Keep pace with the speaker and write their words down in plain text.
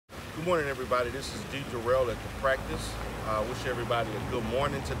Good morning, everybody. This is DERELL at the practice. I wish everybody a good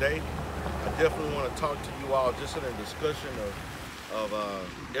morning today. I definitely want to talk to you all just in a discussion of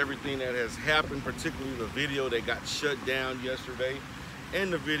everything that has happened, particularly the video that got shut down yesterday,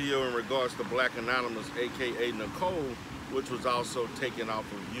 and the video in regards to Black Anonymous, aka Nicole, which was also taken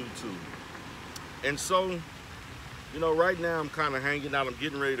off of YouTube. And so, you know, right now I'm kind of hanging out. I'm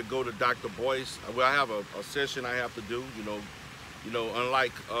getting ready to go to Dr. Boyce. Well, I have a session I have to do. You know,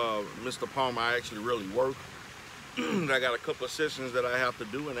 unlike Mr. Palmer, I actually really work. I got a couple of sessions that I have to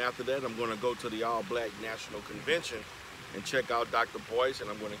do, and after that, I'm going to go to the All Black National Convention and check out Dr. Boyce,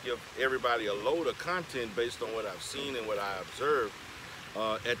 and I'm going to give everybody a load of content based on what I've seen and what I observed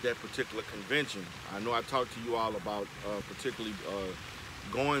at that particular convention. I know I talked to you all about particularly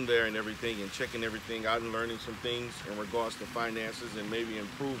going there and everything and checking everything out and learning some things in regards to finances and maybe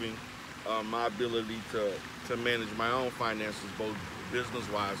improving my ability to manage my own finances, both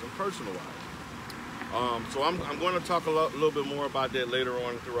business-wise and personal-wise. So I'm going to talk a little bit more about that later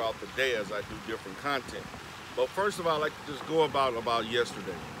on throughout the day as I do different content. But first of all, I'd like to just go about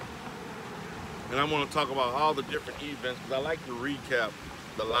yesterday. And I want to talk about all the different events, because I like to recap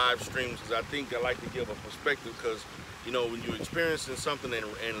the live streams, because I think I like to give a perspective, because, you know, when you're experiencing something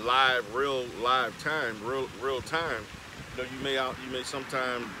in live, real time, you know, you may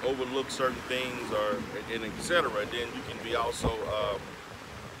sometimes overlook certain things and etc. Then you can be also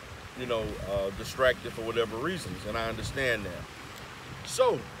distracted for whatever reasons, and I understand that.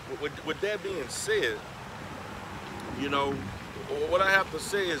 So with that being said, you know, what I have to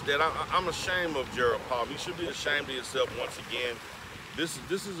say is that I'm ashamed of Gerald Palmer. You should be ashamed of yourself once again. This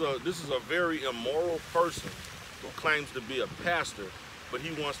is a very immoral person who claims to be a pastor, but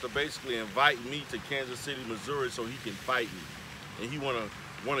he wants to basically invite me to Kansas City, Missouri, so he can fight me, and he want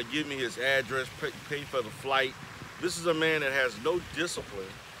to give me his address, pay for the flight. This is a man that has no discipline,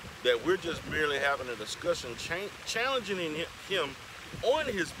 that we're just merely having a discussion, challenging him on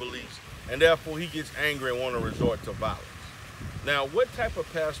his beliefs, and therefore he gets angry and want to resort to violence. Now, what type of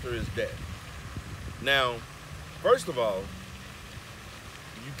pastor is that? Now, first of all,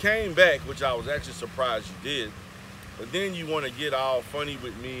 you came back, which I was actually surprised you did, but then you want to get all funny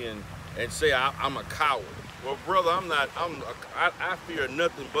with me and say I'm a coward. Well, brother, I'm not. I fear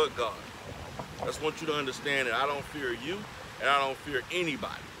nothing but God. I just want you to understand that I don't fear you, and I don't fear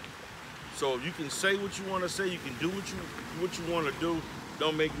anybody. So you can say what you want to say, you can do what you want to do.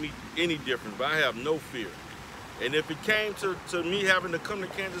 Don't make me any different. But I have no fear. And if it came to me having to come to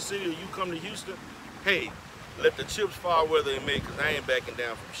Kansas City or you come to Houston, hey, let the chips fall where they may, because I ain't backing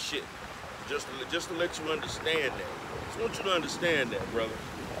down from shit. Just to let you understand that. Just want you to understand that, brother.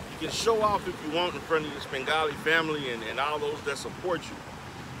 You can show off if you want in front of the Svengalis family and all those that support you,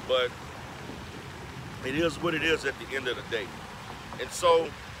 but it is what it is at the end of the day. And so,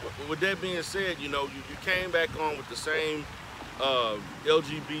 with that being said, you know, you came back on with the same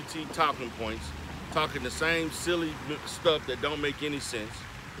LGBT talking points, talking the same silly stuff that don't make any sense,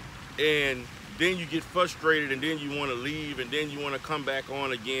 and then you get frustrated, and then you want to leave, and then you want to come back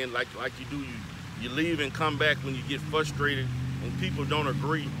on again like you do. You leave and come back when you get frustrated and people don't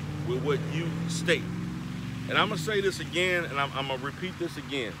agree with what you state. And I'm going to say this again, and I'm going to repeat this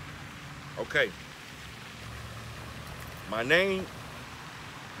again. Okay. My name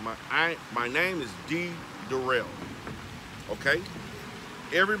is DERELL. Okay?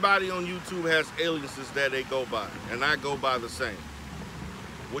 Everybody on YouTube has aliases that they go by, and I go by the same.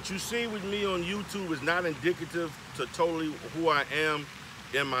 What you see with me on YouTube is not indicative to totally who I am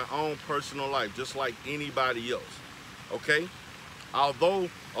in my own personal life, just like anybody else, okay? Although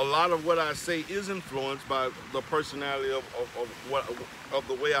a lot of what I say is influenced by the personality of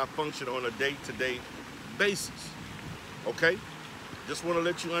the way I function on a day-to-day basis, okay? Just want to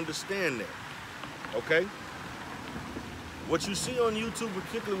let you understand that, okay? What you see on YouTube,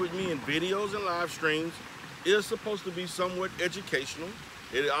 particularly with me in videos and live streams, is supposed to be somewhat educational.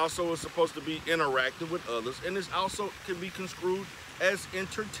 It also is supposed to be interactive with others, and it also can be construed as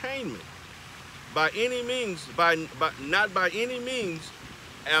entertainment. By any means, not by any means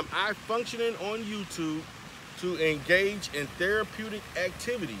am I functioning on YouTube to engage in therapeutic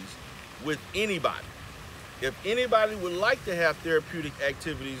activities with anybody. If anybody would like to have therapeutic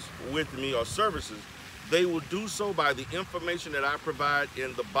activities with me or services, they will do so by the information that I provide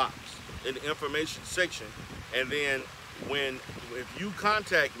in the box, in the information section. And then if you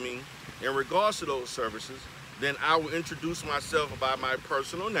contact me in regards to those services, then I will introduce myself by my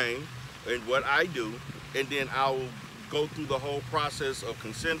personal name and what I do, and then I will go through the whole process of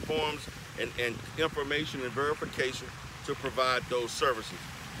consent forms and information and verification to provide those services,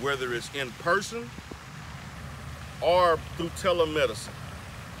 whether it's in person or through telemedicine.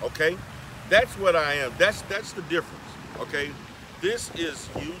 Okay? That's what I am. That's the difference. Okay? This is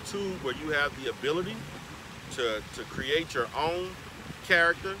YouTube, where you have the ability to create your own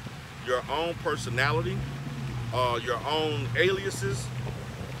character, your own personality, your own aliases,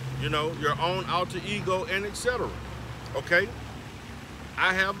 you know, your own alter ego, and etc. Okay?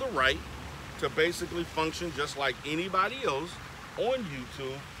 I have the right to basically function just like anybody else on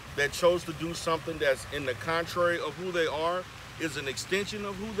YouTube that chose to do something that's in the contrary of who they are, is an extension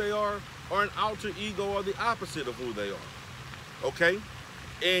of who they are, or an alter ego, or the opposite of who they are. Okay?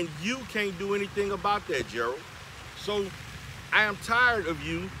 And you can't do anything about that, Gerald. So I am tired of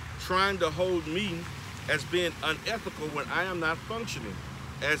you trying to hold me as being unethical when I am not functioning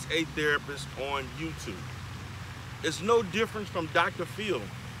as a therapist on YouTube. It's no different from Dr. Phil,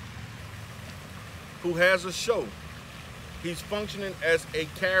 who has a show. He's functioning as a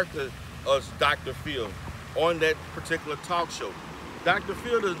character as Dr. Phil on that particular talk show. Dr.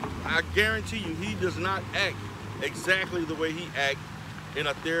 Phil, I guarantee you, he does not act exactly the way he acts in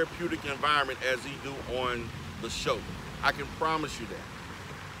a therapeutic environment as he do on the show. I can promise you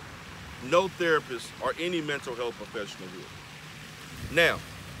that. No therapist or any mental health professional will. Now,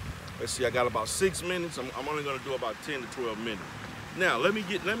 let's see, I got about 6 minutes. I'm only gonna do about 10 to 12 minutes. Now, let me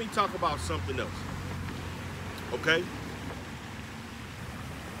talk about something else. Okay?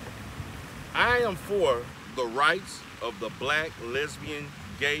 I am for the rights of the black, lesbian,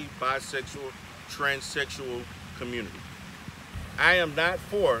 gay, bisexual, transsexual community. I am not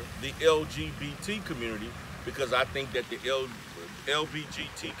for the LGBT community, because I think that the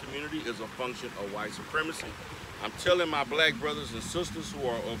LGBT community is a function of white supremacy. I'm telling my black brothers and sisters who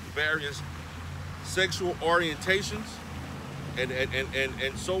are of various sexual orientations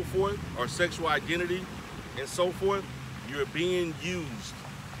and so forth, or sexual identity and so forth, you're being used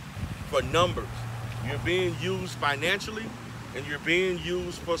for numbers. You're being used financially, and you're being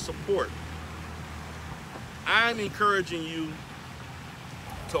used for support. I'm encouraging you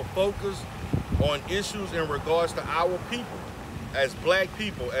to focus on issues in regards to our people, as black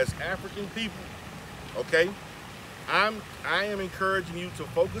people, as African people, okay? I am encouraging you to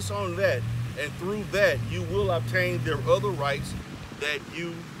focus on that, and through that, you will obtain their other rights that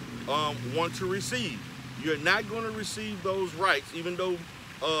you want to receive. You're not going to receive those rights, even though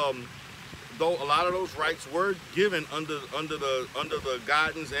a lot of those rights were given under the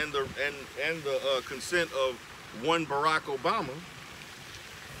guidance and the consent of one Barack Obama.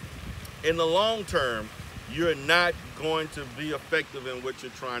 In the long term, you're not going to be effective in what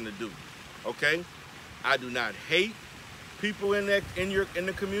you're trying to do. Okay? I do not hate people in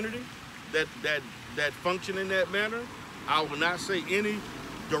the community that function in that manner. I will not say any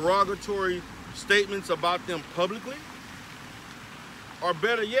derogatory statements about them publicly. Or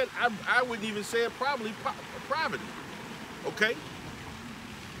better yet, I wouldn't even say it probably privately. Okay?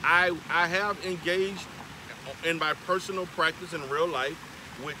 I have engaged in my personal practice in real life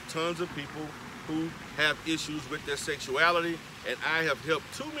with tons of people who have issues with their sexuality, and I have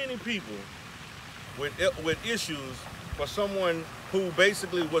helped too many people with issues for someone who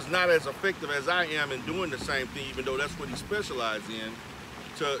basically was not as effective as I am in doing the same thing, even though that's what he specialized in,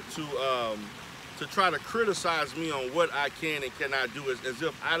 to try to criticize me on what I can and cannot do, as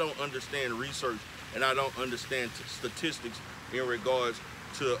if I don't understand research and I don't understand statistics in regards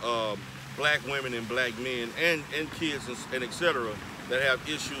to black women and black men and kids and etc. that have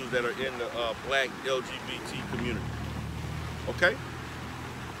issues that are in the black LGBT community. Okay?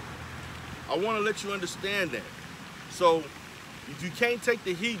 I want to let you understand that. So, if you can't take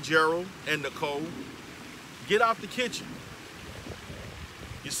the heat, Gerald and Nicole, get out the kitchen.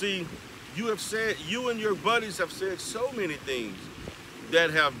 You see, you and your buddies have said so many things that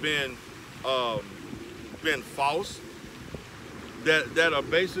have been false, that are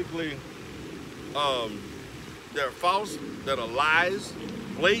basically they're false, that are lies,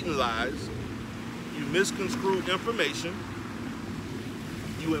 blatant lies. You misconstrued information,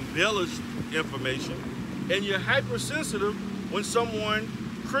 you embellished information, and you're hypersensitive when someone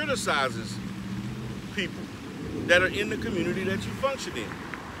criticizes people that are in the community that you function in.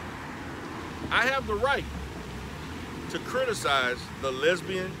 I have the right to criticize the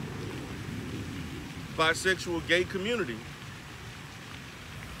lesbian, bisexual, gay community,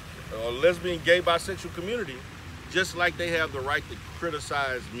 or lesbian, gay, bisexual community, just like they have the right to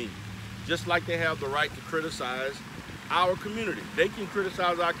criticize me, just like they have the right to criticize our community. They can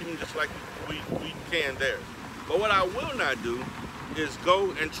criticize our community just like we can theirs. But what I will not do is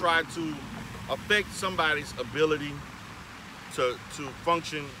go and try to affect somebody's ability to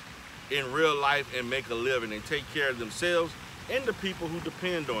function in real life and make a living and take care of themselves and the people who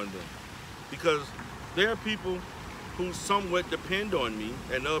depend on them. Because there are people who somewhat depend on me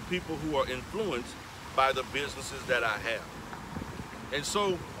and other people who are influenced by the businesses that I have. And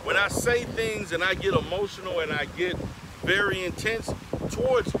so when I say things and I get emotional and I get very intense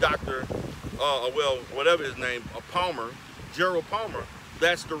towards Dr. Well, whatever his name, Palmer, Gerald Palmer,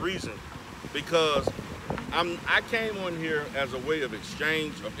 that's the reason. Because I came on here as a way of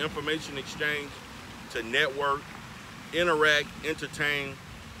exchange, of information exchange, to network, interact, entertain,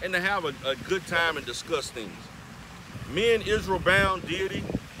 and to have a good time and discuss things. Me and Israel Bound, Deity,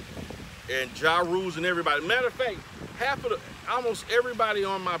 and Ja Rules and everybody. Matter of fact, almost everybody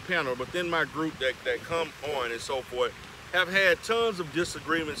on my panel within my group that come on and so forth have had tons of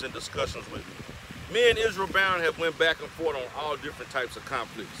disagreements and discussions with me. Me and Israel Bound have went back and forth on all different types of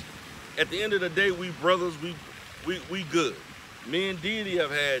conflicts. At the end of the day, we brothers, we good. Me and Didi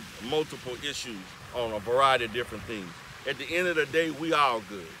have had multiple issues on a variety of different things. At the end of the day, we all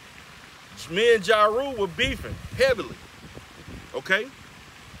good. Me and Ja Rule were beefing heavily, okay?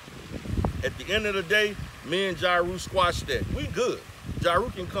 At the end of the day, me and Ja Rule squashed that. We good. Ja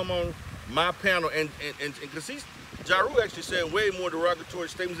Rule can come on my panel and because Ja Rule actually said way more derogatory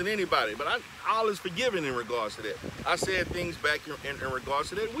statements than anybody, but all is forgiven in regards to that. I said things back in regards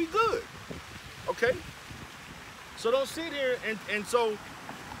to that. We good, okay? So don't sit here and so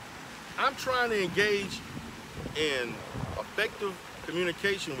I'm trying to engage in effective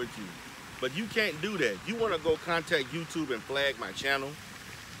communication with you, but you can't do that. You want to go contact YouTube and flag my channel,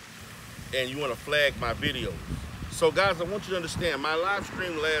 and you want to flag my videos. So guys, I want you to understand, my live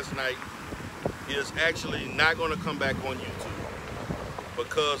stream last night is actually not going to come back on YouTube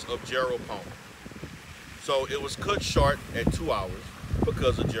because of Gerald Palmer. So it was cut short at 2 hours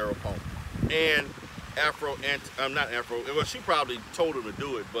because of Gerald Palmer. And Afro, and not Afro, well, she probably told him to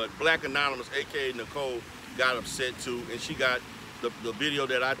do it, but Black Anonymous, aka Nicole, got upset too, and she got the video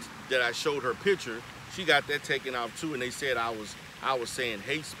that I showed her picture, she got that taken off too, and they said I was saying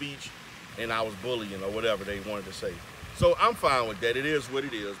hate speech and I was bullying or whatever they wanted to say. So I'm fine with that. It is what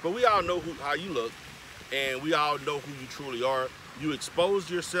it is. But we all know how you look, and we all know who you truly are. You exposed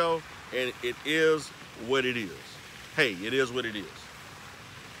yourself, and it is what it is. Hey, it is what it is.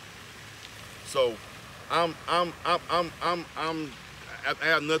 So I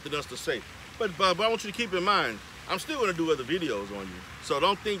have nothing else to say. But I want you to keep in mind, I'm still going to do other videos on you. So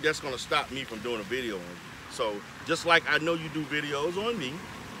don't think that's going to stop me from doing a video on you. So just like I know you do videos on me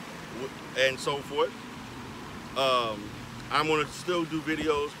and so forth, I'm going to still do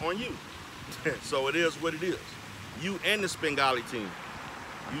videos on you. So it is what it is. You and the Svengalis team.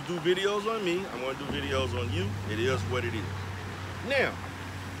 You do videos on me, I'm going to do videos on you. It is what it is. Now,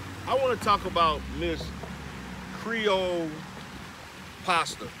 I want to talk about Miss Creole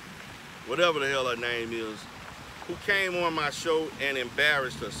Pasta, whatever the hell her name is, who came on my show and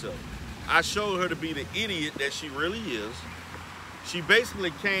embarrassed herself. I showed her to be the idiot that she really is. She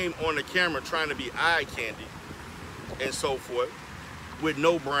basically came on the camera trying to be eye candy and so forth with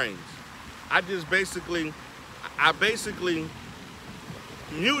no brains. I basically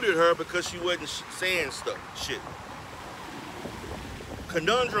muted her because she wasn't saying shit.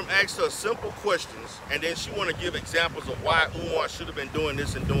 Conundrum asked her simple questions, and then she want to give examples of why Umar should have been doing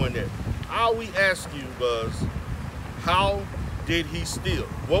this and doing that. All we asked you was, how did he steal?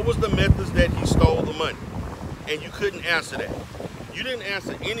 What was the methods that he stole the money? And you couldn't answer that. You didn't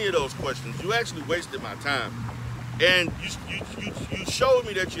answer any of those questions. You actually wasted my time. And you showed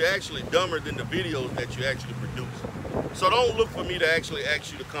me that you're actually dumber than the videos that you actually produced. So don't look for me to actually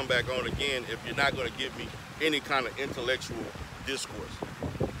ask you to come back on again if you're not going to give me any kind of intellectual discourse.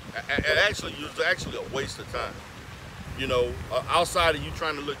 It was actually a waste of time. You know, outside of you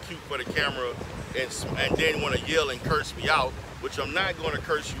trying to look cute for the camera and then want to yell and curse me out, which I'm not going to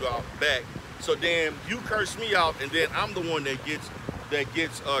curse you out back. So then you curse me out, and then I'm the one that gets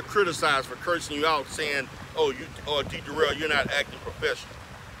criticized for cursing you out, saying, "Oh, DERELL, you're not acting professional."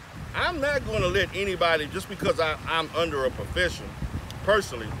 I'm not going to let anybody, just because I'm under a profession,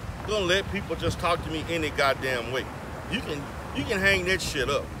 personally, going to let people just talk to me any goddamn way. You can hang that shit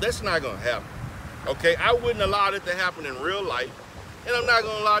up. That's not going to happen. Okay, I wouldn't allow that to happen in real life, and I'm not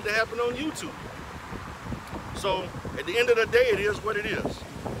going to allow it to happen on YouTube. So at the end of the day, it is what it is.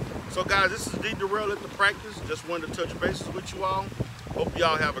 So guys, this is DERELL at the practice. Just wanted to touch bases with you all. Hope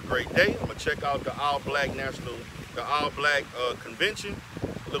y'all have a great day. I'm gonna check out the All Black convention.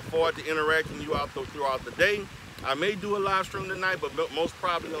 Look forward to interacting with you out throughout the day. I may do a live stream tonight, but most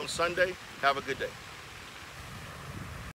probably on Sunday. Have a good day.